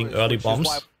investigating early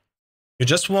bombs. You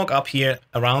just walk up here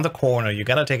around the corner, you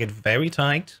gotta take it very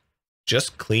tight,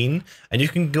 just clean, and you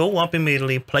can go up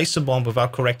immediately, place the bomb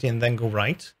without correcting, and then go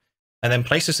right. And then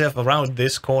place yourself around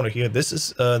this corner here. This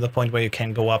is the point where you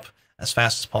can go up as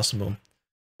fast as possible.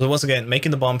 So once again,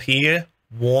 making the bomb here,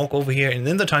 walk over here, and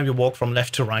in the time you walk from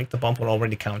left to right, the bomb will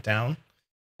already count down.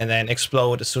 And then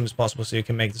explode as soon as possible so you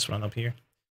can make this run up here.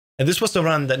 And this was the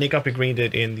run that Nick Uppy Green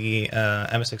did in the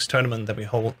MSX tournament that we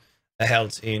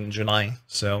held in July.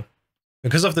 So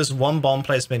because of this one bomb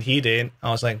placement he did, I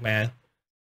was like, man,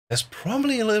 there's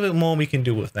probably a little bit more we can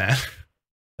do with that.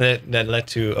 that led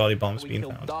to early bombs being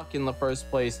found. Duck in the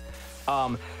first place.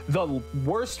 The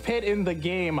worst pit in the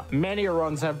game, many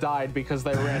runs have died because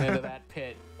they ran into that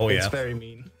pit. Oh yeah. It's very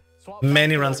mean.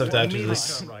 Many runs have died to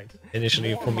this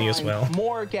initially for me as well.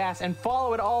 More gas, and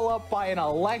follow it all up by an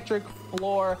electric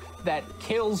floor that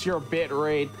kills your bit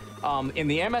rate. In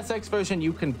the MSX version,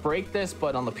 you can break this,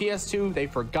 but on the PS2, they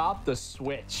forgot the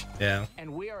switch. Yeah.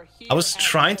 And we are here. I was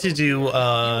trying to do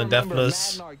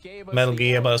Deathless Metal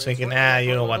Gear, but I was thinking,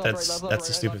 you know what, that's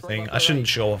a stupid thing. I shouldn't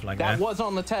show off like that. That was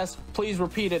on the test. Please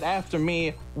repeat it after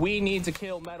me. We need to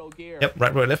kill Metal Gear. Yep,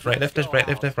 right, left, right, left, right,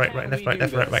 left, right,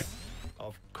 left, right.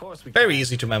 Of course we Very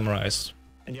easy to memorize.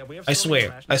 And yeah, we have I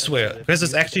swear, because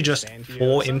it's actually just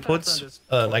 4 inputs,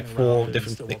 like 4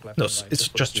 different things. No, it's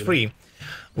just 3.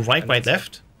 Right,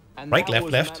 left, right,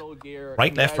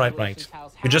 left, right, right.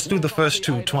 You just do the first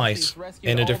 2 twice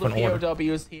in a different order.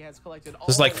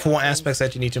 There's like 4 aspects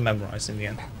that you need to memorize in the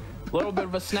end. A little bit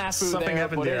of a snafu Something there,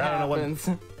 happened but there. it I don't know happens.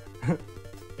 what.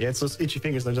 Yeah, it's those itchy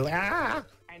fingers. They're just like, ah!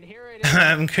 And here it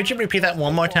is. Could you repeat that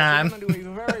one more time? We're gonna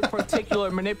do a very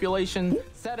particular manipulation.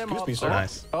 Set him up. So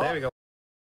nice. There we go.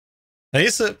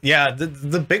 Yeah,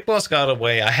 the big boss got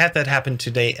away. I had that happen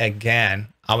today again.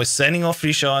 I was sending off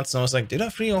 3 shots and I was like, did I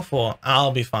 3 or 4?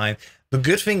 I'll be fine. The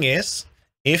good thing is,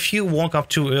 if you walk up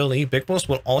too early, big boss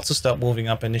will also start moving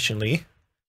up initially.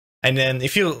 And then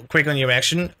if you're quick on your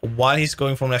action, while he's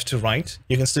going from left to right,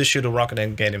 you can still shoot a rocket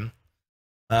and get him.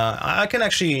 I can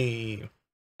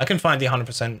find the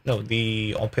 100%, no,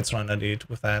 the all pits run I did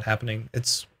with that happening.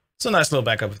 It's a nice little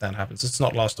backup if that happens. It's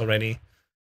not lost already.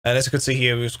 And as you can see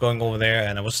here, we was going over there,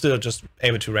 and I was still just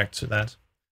able to react to that.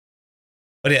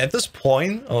 But yeah, at this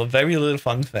point, a very little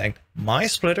fun fact, my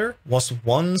splitter was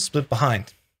 1 split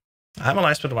behind. I have a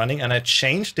light splitter running, and I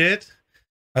changed it,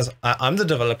 as I'm the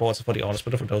developer also for the auto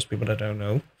splitter, for those people that don't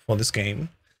know, for this game.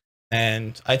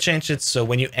 And I changed it so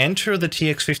when you enter the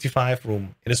TX55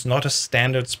 room, it is not a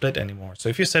standard split anymore. So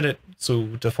if you set it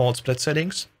to default split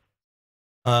settings,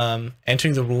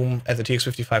 entering the room at the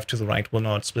TX55 to the right will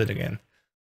not split again.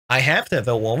 I have that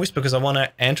though always because I want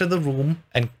to enter the room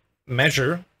and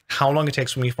measure how long it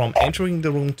takes for me from entering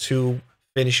the room to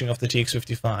finishing off the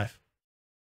TX55.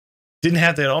 Didn't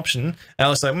have that option, and I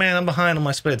was like, man, I'm behind on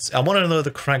my splits. I wanted to know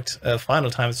the correct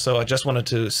final time, so I just wanted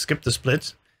to skip the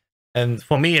split. And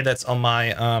for me, that's on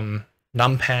my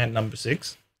numpad number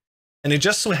 6. And it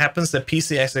just so happens that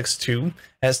PCSX2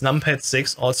 has numpad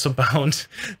 6 also bound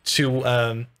to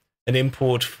an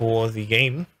import for the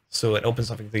game. So it opens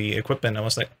up the equipment. I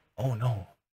was like, oh no.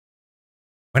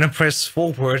 When I press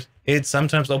forward, it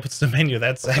sometimes opens the menu.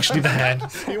 That's actually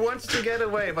bad. He wants to get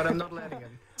away, but I'm not letting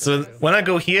him. So when I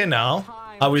go here now,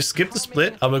 I will skip the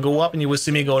split. I will go up and you will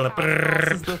see me going like,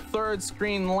 this is the 3rd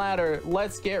screen ladder.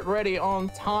 Let's get ready on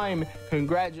time.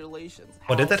 Congratulations.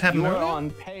 Oh, did that happen You're earlier?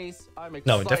 on pace. I'm excited.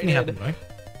 No, it definitely happened, right?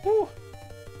 Woo.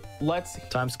 Let's.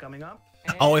 Time's coming up.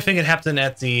 Oh, I think it happened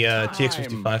at the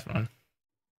TX55 run.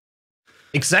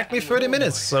 Exactly 30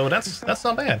 minutes, so that's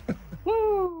not bad.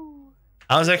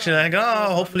 I was actually like,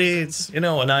 oh, hopefully it's, you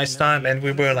know, a nice time, and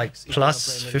we were like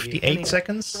plus 58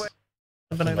 seconds,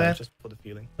 something like that. Just for the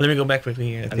feeling. Let me go back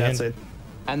quickly at the end. It.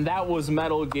 And that was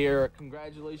Metal Gear.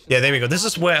 Congratulations. Yeah, there we go. This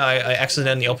is where I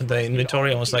accidentally opened the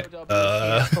inventory and was like,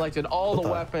 collected all the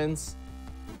weapons.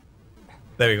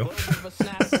 There we go.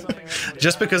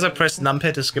 Just because I pressed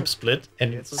numpad to skip split,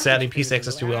 and sadly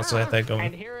PCXS2 also had that going.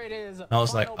 And here it is. I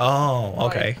was like, oh,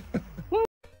 okay.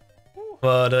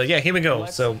 But yeah, here we go.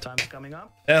 So time's coming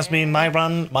up. that's been my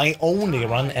run, my only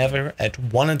run ever at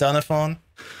One and Doneathon.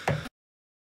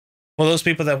 For those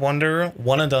people that wonder,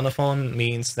 One and Doneathon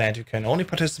means that you can only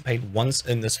participate once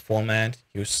in this format.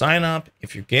 You sign up,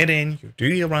 if you get in, you do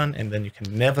your run, and then you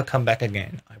can never come back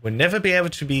again. I will never be able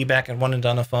to be back at One and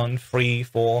Doneathon 3,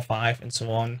 4, 5, and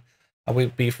so on. I will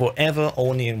be forever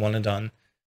only in One and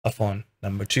Doneathon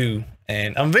number 2.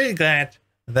 And I'm really glad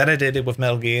that I did it with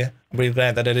Metal Gear. I'm really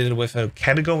glad that I did it with a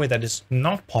category that is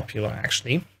not popular,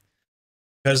 actually.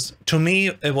 Because to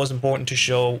me, it was important to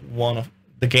show one of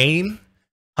the game.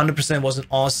 100% was an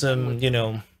awesome, you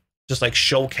know, just like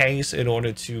showcase in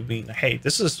order to be, hey,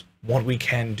 this is what we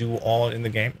can do all in the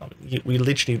game. We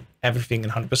literally everything in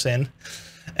 100%.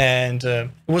 And it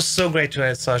was so great to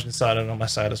have SRGTsilent on my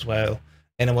side as well.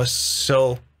 And it was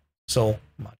so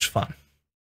much fun.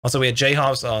 Also, we had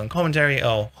J-Hobbs on commentary,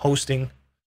 hosting.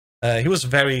 He was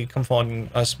very comforting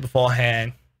us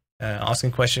beforehand,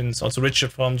 asking questions. Also,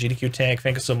 Richard from GDQ Tech,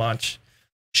 thank you so much.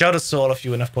 Shout outs to all of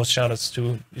you, and of course, shout outs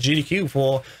to GDQ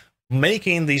for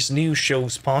making these new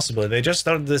shows possible. They just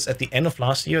started this at the end of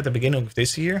last year, at the beginning of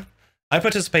this year. I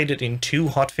participated in 2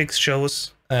 hotfix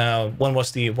shows. One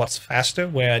was the What's Faster,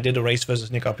 where I did a race versus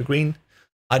Nick Uppy Green.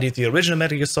 I did the original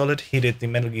Metal Gear Solid. He did the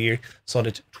Metal Gear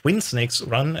Solid Twin Snakes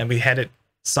run, and we had it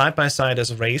side by side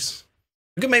as a race.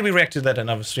 We could maybe react to that in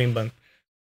another stream, but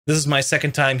this is my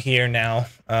second time here now.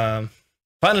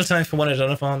 Final time for One and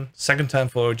Doneathon, second time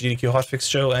for GDQ Hotfix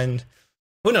show, and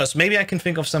who knows, maybe I can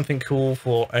think of something cool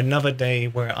for another day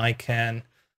where I can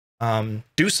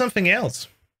do something else.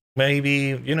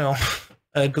 Maybe, you know,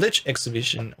 a glitch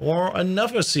exhibition or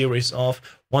another series of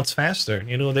What's Faster.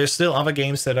 You know, there's still other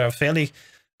games that are fairly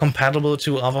compatible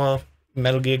to other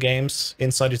Metal Gear games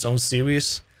inside its own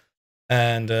series,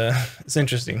 and it's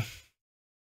interesting.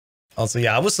 Also,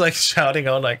 yeah, I was like shouting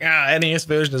out like, NES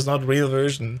version is not real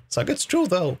version. It's like, it's true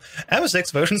though.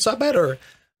 MSX versions are better.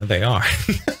 And they are.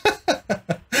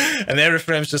 And every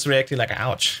frame's just reacting like,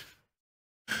 ouch.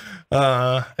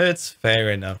 It's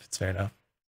fair enough. It's fair enough.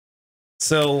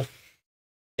 So,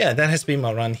 yeah, that has been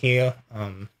my run here.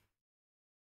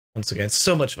 Once again,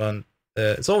 so much fun.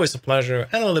 It's always a pleasure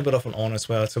and a little bit of an honor as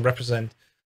well to represent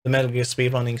the Metal Gear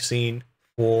speedrunning scene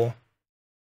for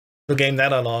the game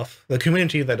that I love, the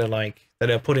community that I like,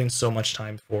 that I put in so much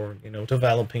time for, you know,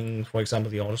 developing, for example,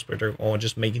 the auto splitter or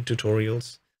just making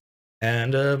tutorials.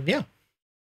 And yeah,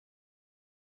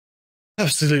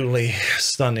 absolutely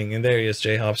stunning. And there he is,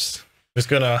 J-Hobbs. Who's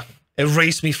gonna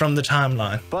erase me from the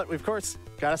timeline. But we, of course,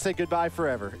 gotta say goodbye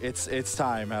forever. It's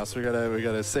time, House. We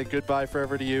gotta say goodbye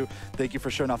forever to you. Thank you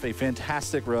for showing off a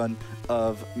fantastic run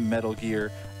of Metal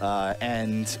Gear,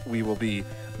 and we will be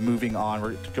moving on.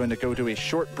 We're going to go to a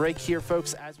short break here,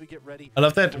 folks, as we get ready. I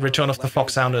love that Return of the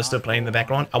Fox sounder is still playing in the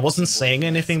background. I wasn't saying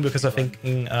anything because I think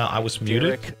I was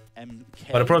muted,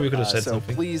 but I probably could have said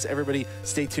something. Please, everybody,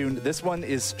 stay tuned. This one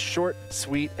is short,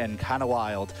 sweet, and kind of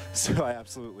wild, so I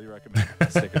absolutely recommend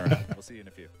sticking around. We'll see you in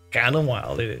a few. Kind of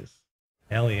wild, it is.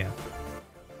 Hell yeah.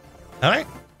 Alright.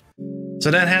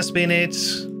 So that has been it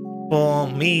for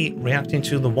me reacting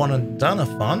to the One and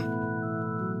Doneathon.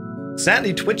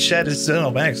 Sadly, Twitch chat is still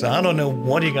not back, so I don't know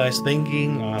what you guys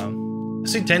thinking. I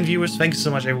see 10 viewers. Thank you so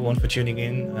much, everyone, for tuning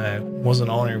in. It was an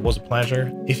honor. It was a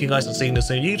pleasure. If you guys are seeing this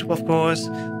on YouTube, of course,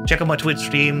 check out my Twitch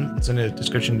stream. It's in the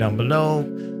description down below.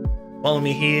 Follow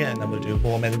me here, and I will do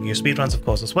more Metal Gear speedruns, of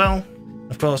course, as well.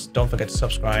 Of course, don't forget to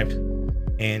subscribe.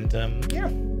 And yeah,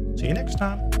 see you next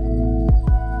time.